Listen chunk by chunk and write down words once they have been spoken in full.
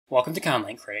Welcome to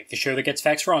Conlang Critic, the show that gets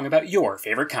facts wrong about your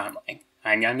favorite conlang.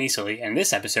 I'm Misali, and in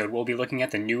this episode we'll be looking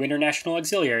at the new international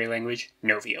auxiliary language,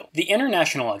 Novial. The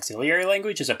international auxiliary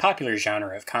language is a popular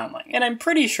genre of conlang, and I'm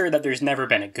pretty sure that there's never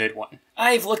been a good one.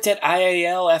 I've looked at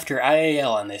IAL after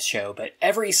IAL on this show, but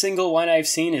every single one I've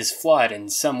seen is flawed in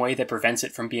some way that prevents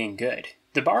it from being good.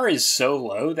 The bar is so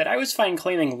low that I was fine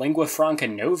claiming Lingua Franca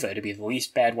Nova to be the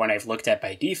least bad one I've looked at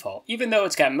by default, even though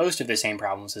it's got most of the same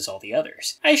problems as all the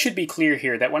others. I should be clear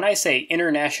here that when I say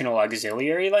International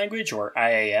Auxiliary Language, or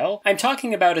IAL, I'm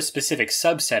talking about a specific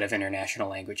subset of international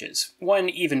languages, one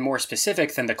even more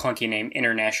specific than the clunky name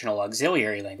International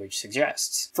Auxiliary Language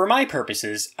suggests. For my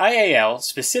purposes, IAL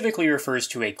specifically refers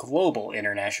to a global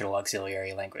international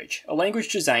auxiliary language, a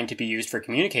language designed to be used for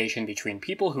communication between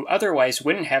people who otherwise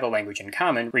wouldn't have a language in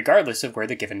common, regardless of where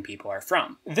the given people are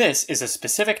from. This is a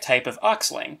specific type of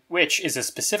auxlang, which is a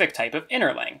specific type of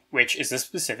interlang, which is a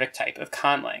specific type of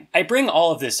conlang. I bring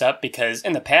all of this up because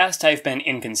in the past I've been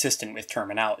inconsistent with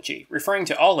terminology, referring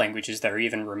to all languages that are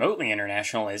even remotely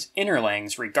international as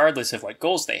interlangs regardless of what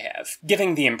goals they have,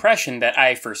 giving the impression that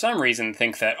I, for some reason,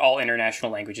 think that all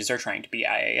international languages are trying to be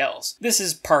IALs. This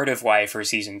is part of why for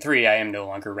Season 3 I am no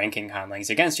longer ranking conlangs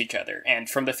against each other, and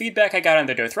from the feedback I got on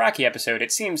the Dothraki episode,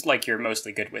 it seems like you're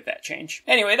mostly good with that change.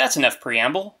 Anyway, that's enough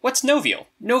preamble. What's Novial?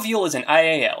 Novial is an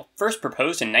IAL, first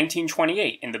proposed in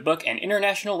 1928 in the book An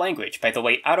International Language by the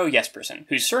late Otto Jespersen,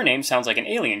 whose surname sounds like an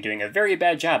alien doing a very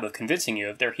bad job of convincing you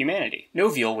of their humanity.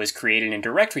 Novial was created in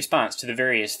direct response to the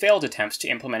various failed attempts to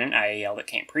implement an IAL that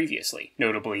came previously,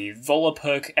 notably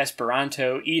Volapük,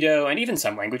 Esperanto, Edo, and even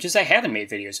some languages I haven't made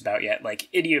videos about yet, like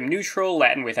idiom neutral,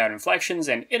 Latin without inflections,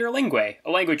 and interlingue, a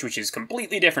language which is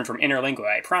completely different from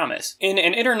interlingua, I promise. In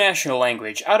An International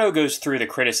Language, Otto goes through the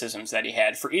criticisms that he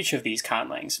had for each of these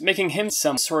conlangs, making him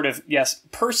some sort of, yes,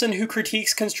 person who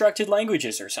critiques constructed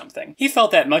languages or something. He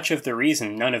felt that much of the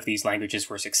reason none of these languages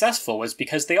were successful was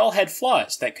because they all had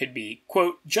flaws that could be,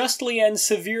 quote, justly and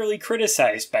severely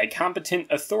criticized by competent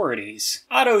authorities.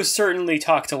 Otto certainly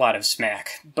talked a lot of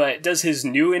smack, but does his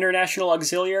new international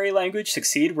auxiliary language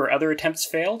succeed where other attempts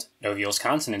failed? Novial's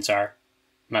consonants are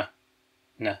m,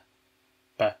 n,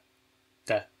 b,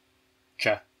 d,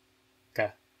 j, g,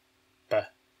 b,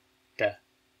 d,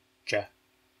 j,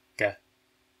 g,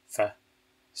 f,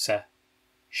 s,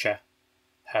 sh,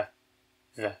 h,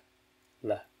 v,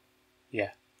 l, y,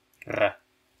 r.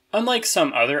 Unlike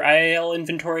some other IAL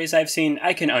inventories I've seen,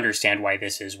 I can understand why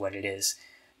this is what it is.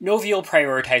 Novial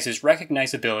prioritizes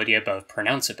recognizability above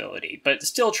pronounceability, but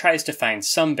still tries to find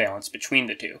some balance between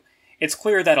the two. It's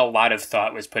clear that a lot of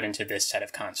thought was put into this set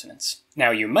of consonants.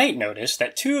 Now you might notice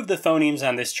that two of the phonemes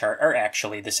on this chart are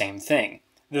actually the same thing.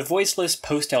 The voiceless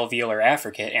post-alveolar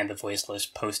affricate and the voiceless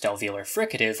post-alveolar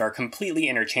fricative are completely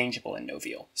interchangeable in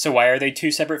Novial. So why are they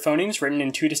two separate phonemes written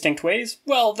in two distinct ways?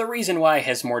 Well, the reason why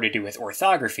has more to do with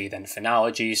orthography than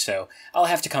phonology, so I'll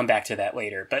have to come back to that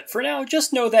later, but for now,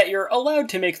 just know that you're allowed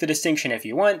to make the distinction if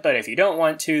you want, but if you don't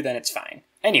want to, then it's fine.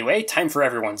 Anyway, time for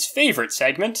everyone's favorite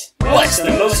segment. What's the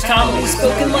most commonly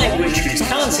spoken language whose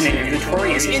consonant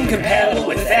inventory is incompatible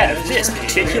with that of this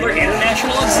particular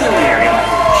international auxiliary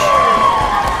language?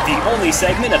 The only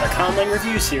segment of a Conlang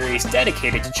review series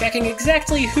dedicated to checking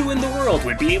exactly who in the world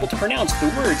would be able to pronounce the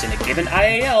words in a given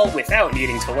IAL without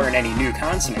needing to learn any new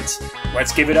consonants.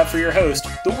 Let's give it up for your host,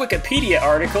 the Wikipedia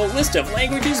article List of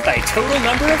Languages by Total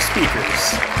Number of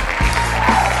Speakers.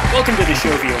 Welcome to the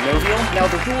show via Novial. Now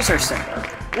the rules are similar.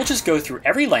 We'll just go through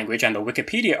every language on the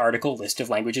Wikipedia article List of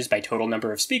Languages by Total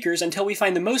Number of Speakers until we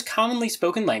find the most commonly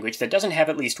spoken language that doesn't have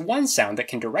at least one sound that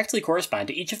can directly correspond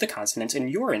to each of the consonants in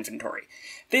your inventory.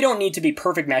 They don't need to be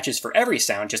perfect matches for every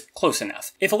sound, just close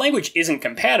enough. If a language isn't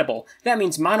compatible, that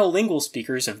means monolingual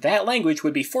speakers of that language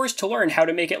would be forced to learn how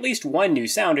to make at least one new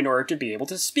sound in order to be able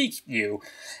to speak you.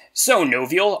 So,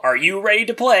 Novial, are you ready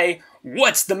to play?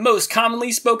 What's the most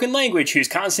commonly spoken language whose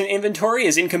consonant inventory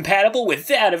is incompatible with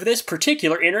that of this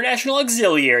particular international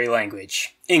auxiliary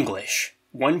language? English.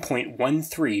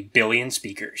 1.13 billion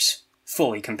speakers.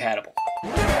 Fully compatible.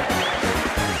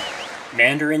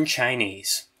 Mandarin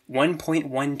Chinese.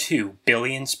 1.12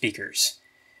 billion speakers.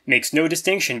 Makes no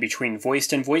distinction between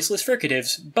voiced and voiceless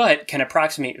fricatives, but can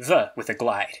approximate the with a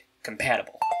glide.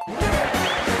 Compatible.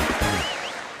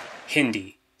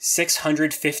 Hindi.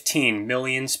 615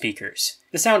 million speakers.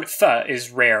 The sound f is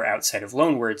rare outside of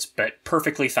loanwords, but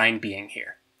perfectly fine being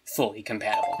here. Fully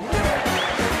compatible.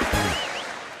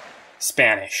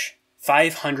 Spanish.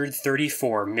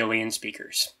 534 million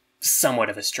speakers.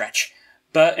 Somewhat of a stretch.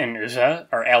 But and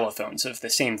are allophones of the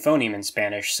same phoneme in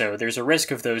Spanish, so there's a risk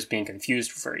of those being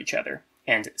confused for each other.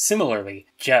 And similarly,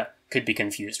 ja could be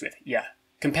confused with ya.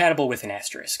 Compatible with an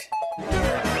asterisk.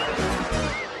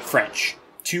 French,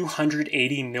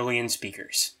 280 million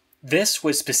speakers. This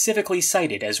was specifically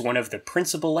cited as one of the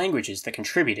principal languages that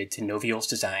contributed to Novial's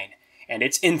design, and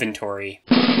its inventory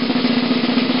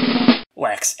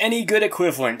lacks any good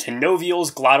equivalent to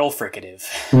Novial's glottal fricative.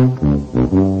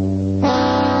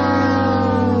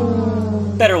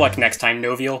 Better luck next time,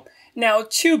 Novial. Now,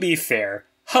 to be fair,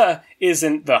 huh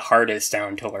isn't the hardest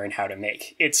sound to learn how to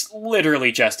make. It's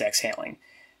literally just exhaling.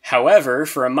 However,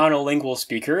 for a monolingual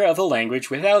speaker of a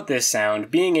language without this sound,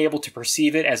 being able to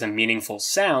perceive it as a meaningful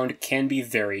sound can be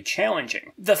very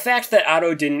challenging. The fact that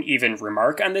Otto didn't even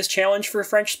remark on this challenge for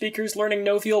French speakers learning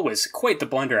Novial was quite the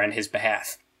blunder on his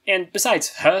behalf. And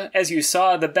besides, as you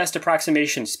saw, the best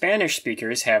approximation Spanish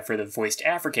speakers have for the voiced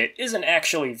affricate isn't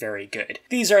actually very good.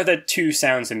 These are the two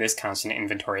sounds in this consonant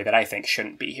inventory that I think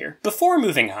shouldn't be here. Before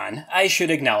moving on, I should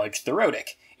acknowledge the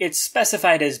rhotic. It's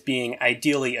specified as being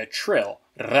ideally a trill,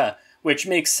 r, which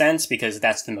makes sense because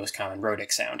that's the most common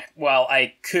rhotic sound. While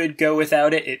I could go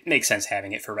without it, it makes sense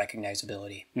having it for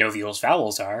recognizability. Novial's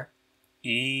vowels are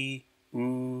e,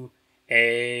 u,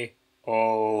 e,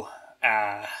 o,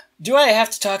 a. Do I have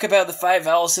to talk about the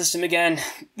 5-vowel system again?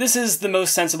 This is the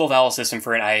most sensible vowel system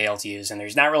for an IAL to use, and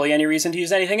there's not really any reason to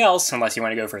use anything else unless you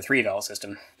want to go for a 3-vowel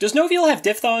system. Does Novial have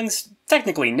diphthongs?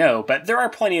 Technically no, but there are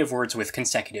plenty of words with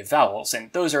consecutive vowels,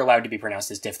 and those are allowed to be pronounced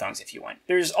as diphthongs if you want.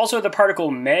 There's also the particle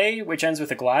may, which ends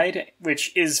with a glide,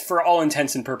 which is for all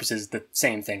intents and purposes the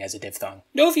same thing as a diphthong.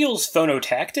 Novial's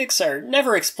phonotactics are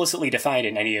never explicitly defined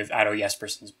in any of Otto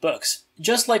Jespersen's books.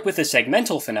 Just like with the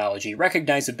segmental phonology,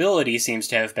 recognizability seems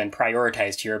to have been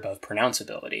prioritized here above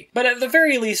pronounceability. But at the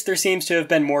very least, there seems to have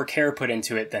been more care put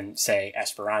into it than, say,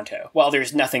 Esperanto. While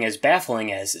there's nothing as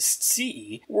baffling as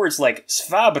scii, words like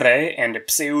svabre and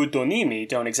pseudonymi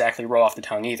don't exactly roll off the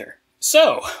tongue either.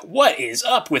 So, what is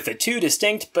up with the two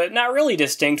distinct, but not really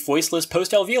distinct, voiceless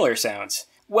post-alveolar sounds?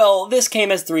 Well, this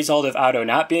came as the result of Otto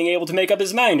not being able to make up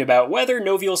his mind about whether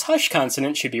Novial's hush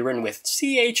consonant should be written with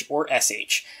ch or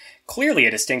sh. Clearly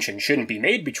a distinction shouldn't be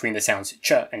made between the sounds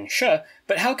ch and sh,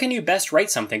 but how can you best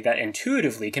write something that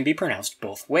intuitively can be pronounced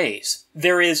both ways?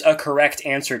 There is a correct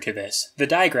answer to this, the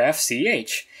digraph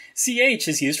ch. Ch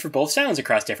is used for both sounds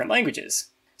across different languages.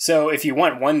 So if you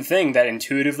want one thing that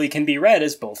intuitively can be read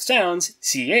as both sounds,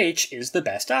 ch is the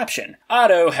best option.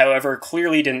 Otto, however,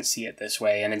 clearly didn't see it this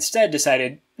way, and instead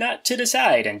decided not to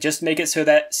decide and just make it so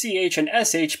that ch and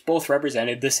sh both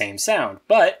represented the same sound.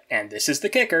 But, and this is the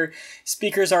kicker,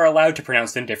 speakers are allowed to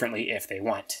pronounce them differently if they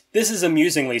want. This is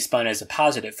amusingly spun as a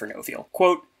positive for Novial.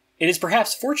 Quote, "It is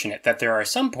perhaps fortunate that there are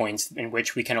some points in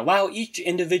which we can allow each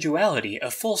individuality a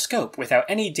full scope without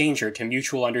any danger to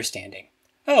mutual understanding."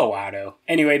 Oh, Otto.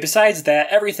 Anyway, besides that,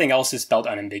 everything else is spelled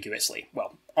unambiguously.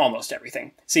 Well, almost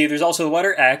everything. See, there's also the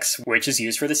letter X, which is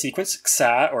used for the sequence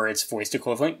xa, or its voiced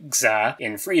equivalent xa,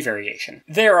 in free variation.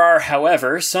 There are,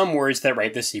 however, some words that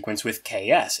write the sequence with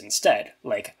ks instead,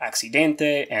 like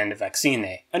accidente and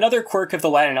vaccine. Another quirk of the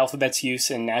Latin alphabet's use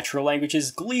in natural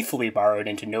languages gleefully borrowed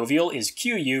into Novial is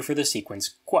qu for the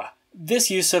sequence qua.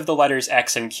 This use of the letters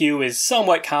X and Q is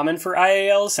somewhat common for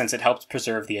IAL since it helps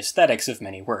preserve the aesthetics of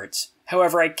many words.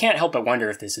 However, I can't help but wonder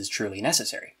if this is truly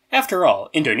necessary. After all,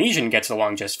 Indonesian gets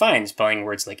along just fine spelling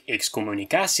words like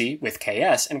exkomunikasi with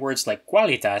ks and words like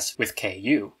qualitas with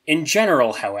ku. In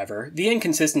general, however, the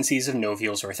inconsistencies of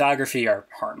Novial's orthography are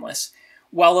harmless.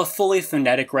 While a fully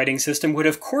phonetic writing system would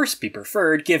of course be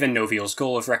preferred, given Novial's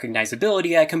goal of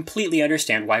recognizability, I completely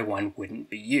understand why one wouldn't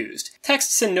be used.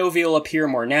 Texts in Novial appear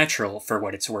more natural, for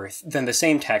what it's worth, than the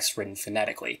same text written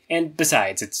phonetically. And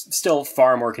besides, it's still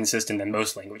far more consistent than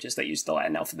most languages that use the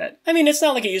Latin alphabet. I mean, it's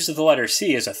not like it uses the letter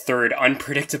C as a third,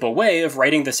 unpredictable way of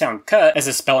writing the sound k as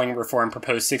a spelling reform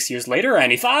proposed 6 years later or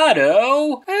anything.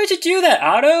 Otto! Why would you do that,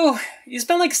 Otto? You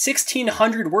spent like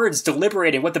 1,600 words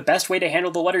deliberating what the best way to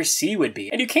handle the letter C would be.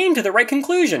 And you came to the right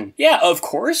conclusion. Yeah, of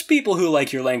course people who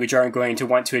like your language aren't going to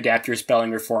want to adapt your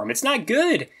spelling reform. It's not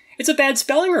good. It's a bad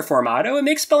spelling reform, Otto. It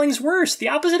makes spellings worse. The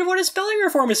opposite of what a spelling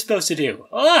reform is supposed to do.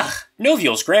 Ugh!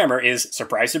 Novial's grammar is,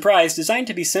 surprise surprise, designed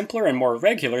to be simpler and more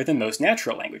regular than most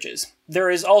natural languages. There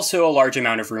is also a large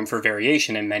amount of room for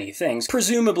variation in many things,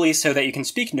 presumably so that you can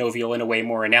speak Novial in a way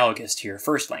more analogous to your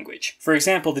first language. For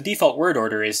example, the default word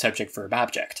order is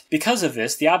subject-verb-object. Because of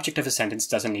this, the object of a sentence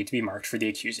doesn't need to be marked for the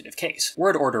accusative case.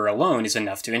 Word order alone is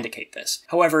enough to indicate this.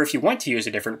 However, if you want to use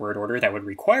a different word order that would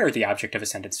require the object of a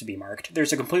sentence to be marked,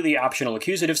 there's a completely optional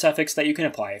accusative suffix that you can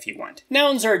apply if you want.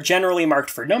 Nouns are generally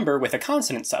marked for number with a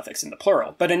consonant suffix in the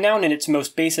plural, but a noun in its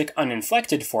most basic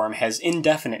uninflected form has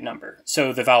indefinite number,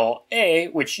 so the vowel a,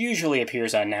 which usually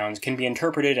appears on nouns, can be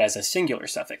interpreted as a singular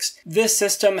suffix. This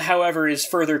system, however, is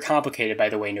further complicated by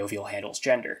the way Novial handles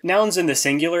gender. Nouns in the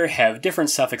singular have different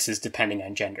suffixes depending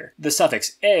on gender. The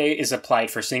suffix a is applied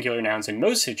for singular nouns in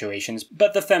most situations,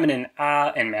 but the feminine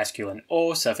a and masculine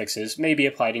o suffixes may be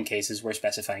applied in cases where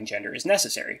specifying gender is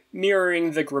necessary,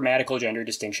 mirroring the grammatical gender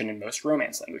distinction in most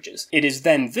Romance languages. It is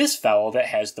then this vowel that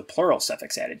has the plural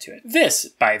suffix added to it. This,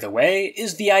 by the way,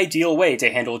 is the ideal way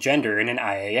to handle gender in an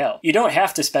IAL. You don't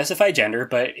have to specify gender,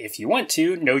 but if you want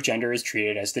to, no gender is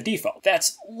treated as the default.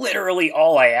 That's literally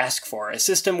all I ask for, a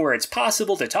system where it's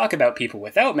possible to talk about people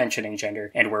without mentioning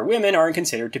gender, and where women aren't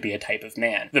considered to be a type of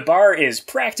man. The bar is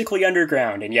practically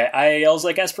underground, and yet IALs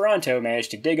like Esperanto manage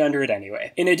to dig under it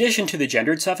anyway. In addition to the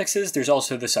gendered suffixes, there's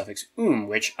also the suffix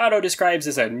which Otto describes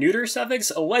as a neuter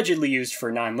suffix allegedly used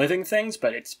for non-living things,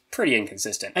 but it's pretty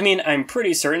inconsistent. I mean, I'm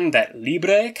pretty certain that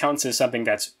libre counts as something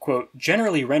that's, quote,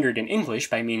 generally rendered in English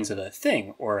by means of a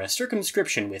thing, or a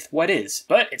circumscription with what is,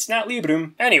 but it's not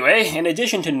librum. Anyway, in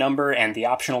addition to number and the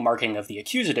optional marking of the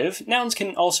accusative, nouns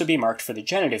can also be marked for the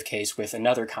genitive case with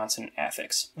another consonant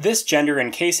affix. This gender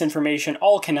and case information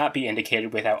all cannot be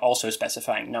indicated without also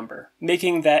specifying number,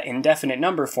 making that indefinite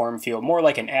number form feel more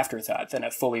like an afterthought than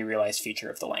a fully realized feature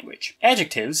of the language.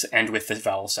 Adjectives end with the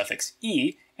vowel suffix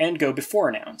e, and go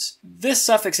before nouns. This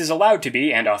suffix is allowed to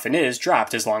be, and often is,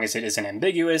 dropped as long as it isn't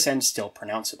ambiguous and still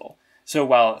pronounceable. So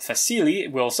while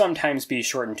facili will sometimes be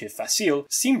shortened to facil,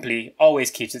 simpli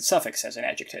always keeps its suffix as an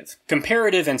adjective.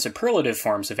 Comparative and superlative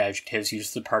forms of adjectives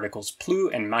use the particles plu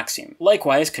and maxim.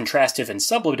 Likewise, contrastive and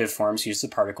sublative forms use the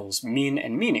particles min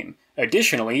and minim.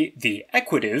 Additionally, the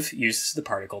equative uses the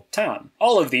particle tam.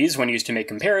 All of these, when used to make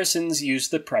comparisons, use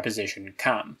the preposition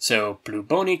kam. So plu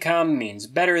bonicam means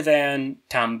better than,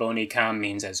 tam bonicam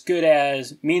means as good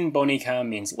as, min bonicam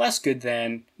means less good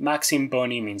than, maxim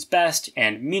boni means best,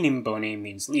 and minim boni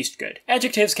means least good.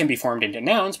 Adjectives can be formed into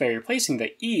nouns by replacing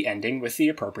the e ending with the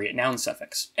appropriate noun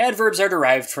suffix. Adverbs are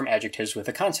derived from adjectives with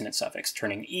a consonant suffix,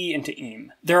 turning e into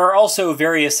im. There are also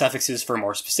various suffixes for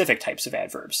more specific types of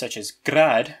adverbs, such as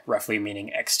grad, roughly meaning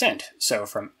extent, so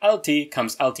from alti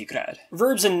comes altigrad.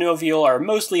 Verbs in Novial are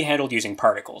mostly handled using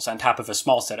particles, on top of a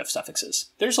small set of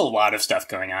suffixes. There's a lot of stuff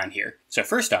going on here. So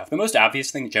first off, the most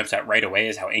obvious thing that jumps out right away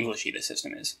is how Englishy the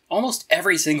system is. Almost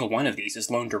every single one of these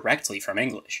is loaned directly from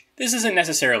English. This isn't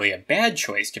necessarily a bad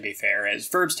choice, to be fair, as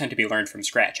verbs tend to be learned from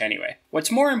scratch anyway.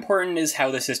 What's more important is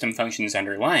how the system functions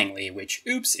underlyingly, which,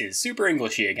 oops, is super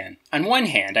Englishy again. On one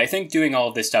hand, I think doing all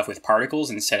of this stuff with particles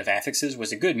instead of affixes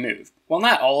was a good move. While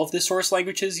not all of the source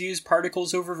languages use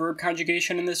particles over verb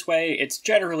conjugation in this way, it's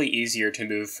generally easier to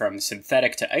move from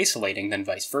synthetic to isolating than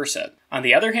vice versa. On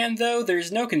the other hand, though,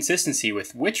 there's no consistency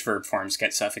with which verb forms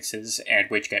get suffixes and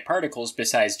which get particles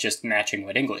besides just matching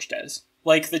what English does.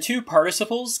 Like, the two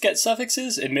participles get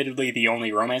suffixes, admittedly the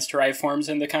only Romance-derived forms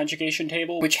in the conjugation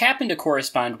table, which happen to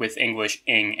correspond with English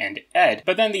ing and ed,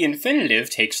 but then the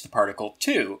infinitive takes the particle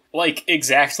to, like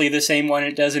exactly the same one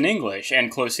it does in English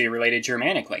and closely related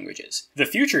Germanic languages. The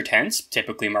future tense,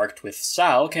 typically marked with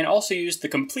sal, can also use the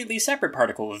completely separate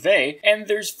particle ve, and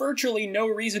there's virtually no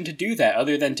reason to do that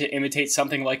other than to imitate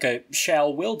something like a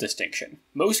shall-will distinction.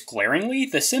 Most glaringly,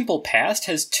 the simple past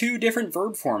has two different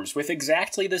verb forms with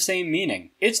exactly the same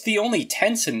meaning. It's the only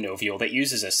tense in Novial that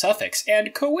uses a suffix,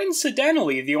 and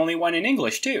coincidentally the only one in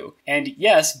English too. And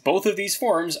yes, both of these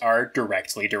forms are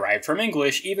directly derived from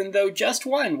English, even though just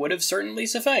one would have certainly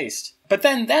sufficed. But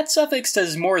then that suffix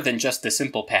does more than just the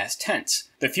simple past tense.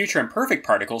 The future and perfect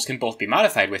particles can both be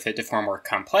modified with it to form more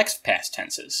complex past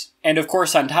tenses. And of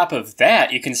course, on top of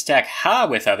that, you can stack ha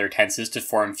with other tenses to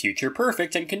form future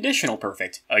perfect and conditional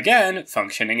perfect, again,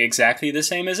 functioning exactly the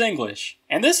same as English.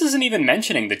 And this isn't even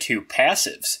mentioning the two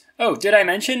passives. Oh, did I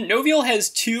mention? Novial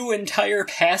has two entire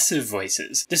passive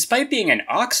voices. Despite being an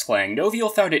aux slang, Novial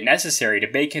found it necessary to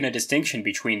bake in a distinction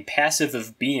between passive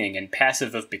of being and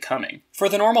passive of becoming. For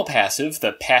the normal passive,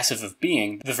 the passive of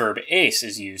being, the verb ace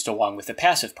is used along with the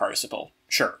passive participle.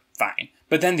 Sure, fine.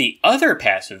 But then the other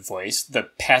passive voice, the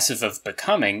passive of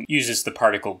becoming, uses the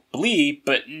particle bli,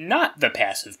 but not the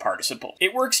passive participle.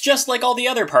 It works just like all the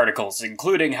other particles,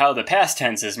 including how the past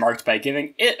tense is marked by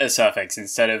giving it a suffix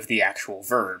instead of the actual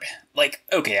verb. Like,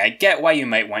 okay, I get why you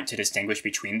might want to distinguish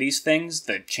between these things,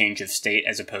 the change of state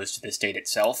as opposed to the state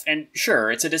itself, and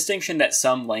sure, it's a distinction that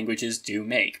some languages do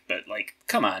make, but like,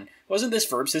 come on, wasn't this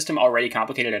verb system already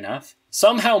complicated enough?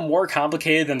 Somehow more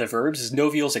complicated than the verbs is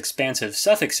Novial's expansive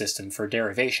suffix system for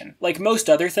derivation. Like most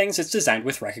other things, it's designed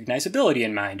with recognizability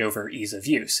in mind over ease of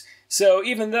use. So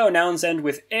even though nouns end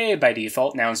with a by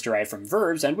default, nouns derived from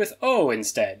verbs end with o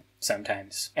instead.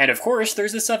 sometimes. And of course,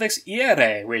 there's the suffix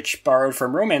iere, which, borrowed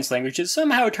from Romance languages,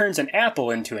 somehow turns an apple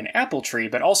into an apple tree,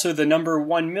 but also the number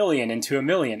 1,000,000 into a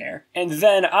millionaire. And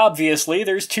then, obviously,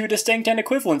 there's two distinct and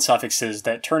equivalent suffixes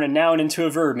that turn a noun into a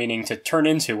verb, meaning to turn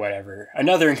into whatever.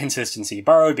 Another inconsistency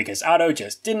borrowed because Otto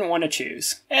just didn't want to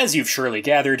choose. As you've surely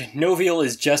gathered, Novial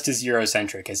is just as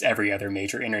Eurocentric as every other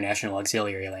major international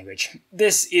auxiliary language.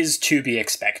 This is to be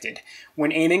expected.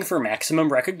 When aiming for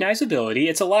maximum recognizability,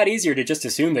 it's a lot easier to just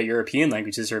assume that European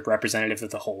languages are representative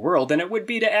of the whole world than it would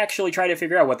be to actually try to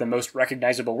figure out what the most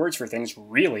recognizable words for things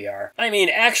really are. I mean,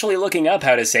 actually looking up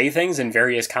how to say things in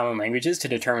various common languages to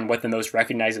determine what the most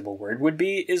recognizable word would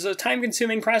be is a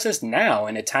time-consuming process now,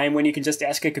 in a time when you can just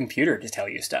ask a computer to tell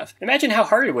you stuff. Imagine how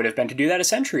hard it would have been to do that a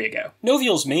century ago.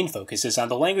 Novial's main focus is on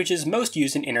the languages most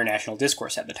used in international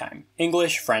discourse at the time: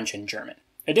 English, French, and German.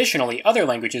 Additionally, other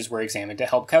languages were examined to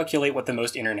help calculate what the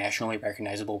most internationally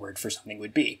recognizable word for something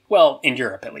would be. Well, in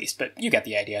Europe at least, but you get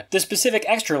the idea. The specific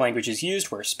extra languages used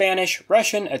were Spanish,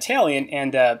 Russian, Italian,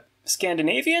 and,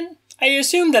 Scandinavian? I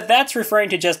assume that that's referring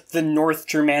to just the North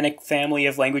Germanic family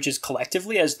of languages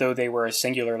collectively, as though they were a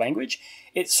singular language.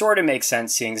 It sort of makes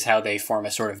sense seeing as how they form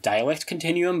a sort of dialect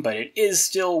continuum, but it is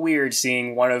still weird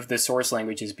seeing one of the source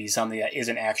languages be something that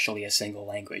isn't actually a single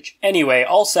language. Anyway,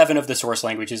 all 7 of the source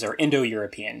languages are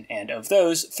Indo-European, and of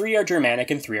those, 3 are Germanic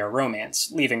and 3 are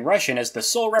Romance, leaving Russian as the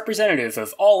sole representative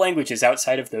of all languages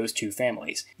outside of those 2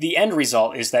 families. The end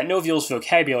result is that Novial's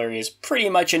vocabulary is pretty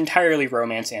much entirely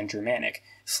Romance and Germanic,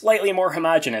 slightly more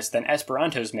homogeneous than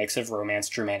Esperanto's mix of Romance,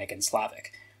 Germanic, and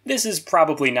Slavic. This is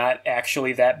probably not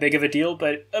actually that big of a deal,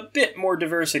 but a bit more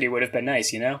diversity would have been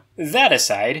nice, you know? That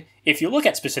aside, if you look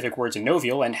at specific words in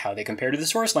Novial and how they compare to the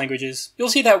source languages, you'll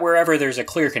see that wherever there's a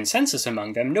clear consensus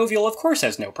among them, Novial of course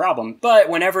has no problem, but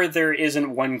whenever there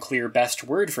isn't one clear best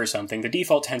word for something, the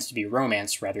default tends to be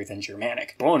Romance rather than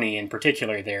Germanic. Boni in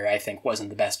particular there, I think,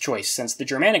 wasn't the best choice, since the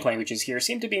Germanic languages here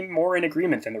seem to be more in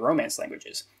agreement than the Romance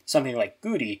languages. Something like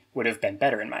Gudi would have been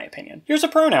better in my opinion. Here's a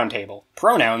pronoun table.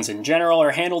 Pronouns in general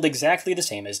are handled exactly the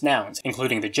same as nouns,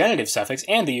 including the genitive suffix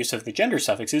and the use of the gender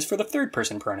suffixes for the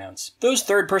third-person pronouns. Those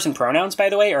third-person pronouns, by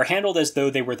the way, are handled as though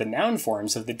they were the noun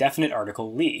forms of the definite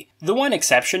article li. The one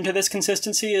exception to this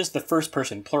consistency is the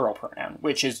first-person plural pronoun,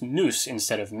 which is nous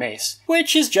instead of mes,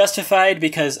 which is justified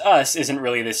because us isn't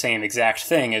really the same exact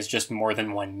thing as just more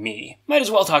than one me. Might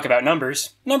as well talk about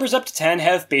numbers. Numbers up to 10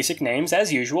 have basic names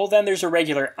as usual, then there's a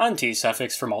regular anti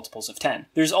suffix for multiples of 10.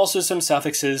 There's also some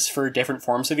suffixes for different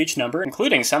forms of each number,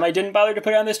 including some I didn't bother to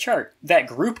put on this chart. That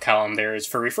group column there is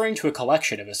for referring to a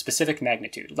collection of a specific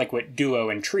magnitude, like what duo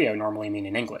and trio normally mean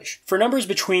in English. For numbers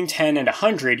between 10 and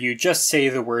 100, you just say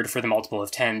the word for the multiple of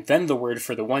 10, then the word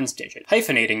for the ones digit,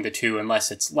 hyphenating the two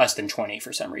unless it's less than 20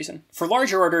 for some reason. For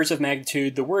larger orders of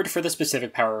magnitude, the word for the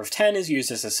specific power of 10 is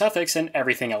used as a suffix and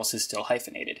everything else is still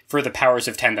hyphenated. For the powers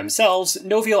of 10 themselves,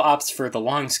 Novial opts for the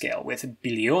long scale, with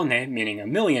bilione meaning a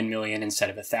million instead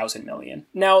of 1,000 million.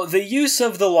 Now, the use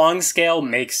of the long scale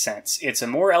makes sense. It's a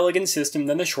more elegant system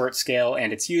than the short scale,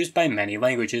 and it's used by many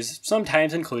languages,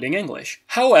 sometimes including English.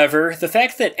 However, the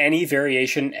fact that any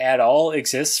variation at all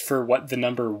exists for what the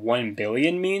number 1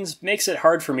 billion means makes it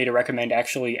hard for me to recommend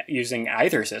actually using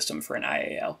either system for an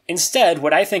IAL. Instead,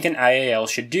 what I think an IAL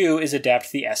should do is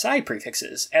adapt the SI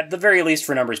prefixes, at the very least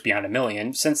for numbers beyond a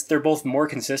million, since they're both more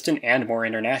consistent and more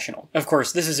international. Of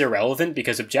course, this is irrelevant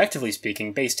because objectively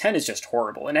speaking, base 10 is just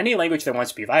horrible, and any language that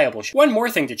wants to be viable should. One more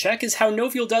thing to check is how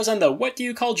Novial does on the what do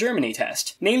you call Germany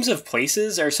test. Names of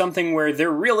places are something where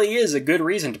there really is a good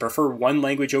reason to prefer one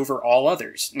language over all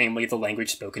others, namely the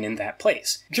language spoken in that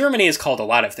place. Germany is called a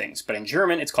lot of things, but in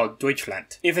German it's called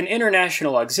Deutschland. If an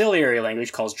international auxiliary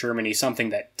language calls Germany something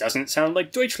that doesn't sound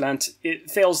like Deutschland, it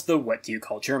fails the what do you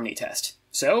call Germany test.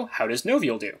 So, how does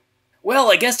Novial do?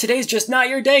 Well, I guess today's just not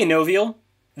your day, Novial!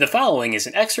 The following is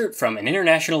an excerpt from An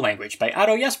International Language by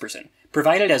Otto Jespersen,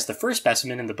 provided as the first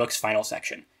specimen in the book's final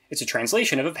section. It's a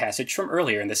translation of a passage from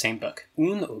earlier in the same book.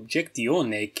 Un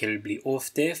objectione quelbli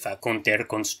ofte faconter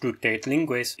constructet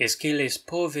lingues es que les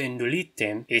pove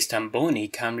nulitem estam boni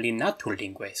cam li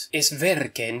naturlingues. Es ver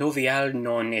que Novial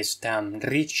non estam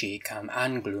ricci cam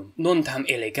Anglum, non tam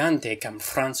elegante cam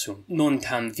Fransum, non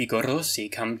tam vigorosi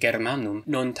cam Germanum,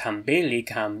 non tam belli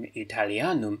cam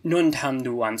Italianum, non tam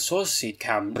nuansosi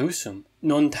cam Russum,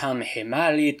 non tam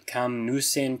hemalit cam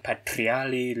nusen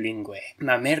patriali lingue,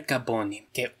 ma merca bonim,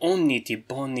 que omniti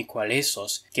boni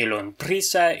qualesos, que lon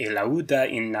prisa e lauda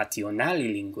in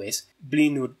nationali lingues,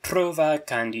 Blinur trova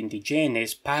cand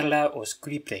indigenes parla o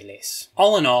scripteles.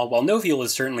 All in all, while Novial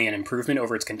is certainly an improvement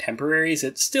over its contemporaries,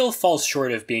 it still falls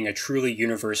short of being a truly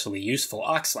universally useful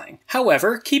auxlang.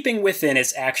 However, keeping within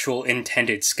its actual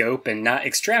intended scope and not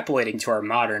extrapolating to our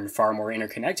modern, far more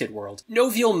interconnected world,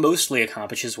 Novial mostly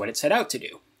accomplishes what it set out to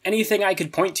do. Anything I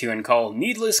could point to and call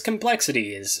needless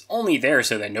complexity is only there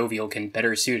so that Novial can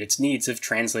better suit its needs of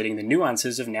translating the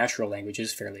nuances of natural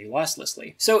languages fairly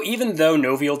losslessly. So even though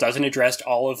Novial doesn't address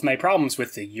all of my problems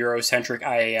with the Eurocentric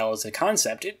IAL as a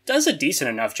concept, it does a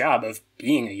decent enough job of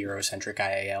being a Eurocentric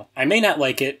IAL. I may not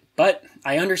like it, but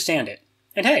I understand it.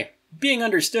 And hey, being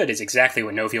understood is exactly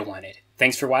what Novial wanted.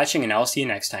 Thanks for watching, and I'll see you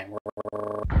next time. Where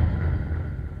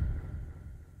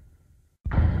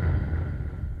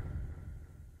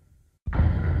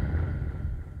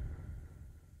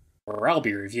I'll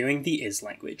be reviewing the Is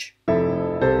language.